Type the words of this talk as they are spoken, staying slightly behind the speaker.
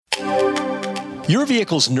Your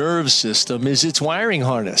vehicle's nerve system is its wiring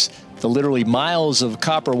harness, the literally miles of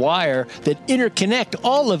copper wire that interconnect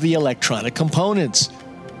all of the electronic components.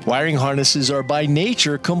 Wiring harnesses are by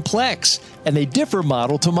nature complex, and they differ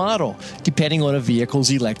model to model, depending on a vehicle's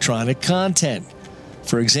electronic content.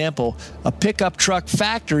 For example, a pickup truck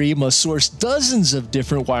factory must source dozens of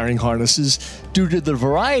different wiring harnesses due to the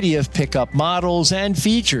variety of pickup models and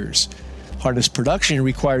features. Harness production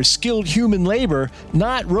requires skilled human labor,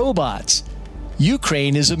 not robots.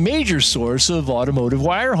 Ukraine is a major source of automotive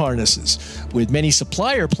wire harnesses, with many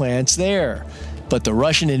supplier plants there. But the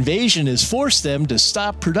Russian invasion has forced them to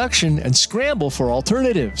stop production and scramble for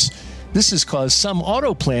alternatives. This has caused some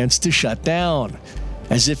auto plants to shut down,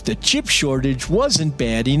 as if the chip shortage wasn't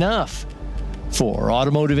bad enough. For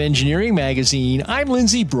Automotive Engineering Magazine, I'm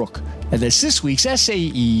Lindsay Brooke, and that's this week's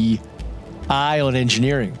SAE Eye on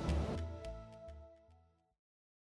Engineering.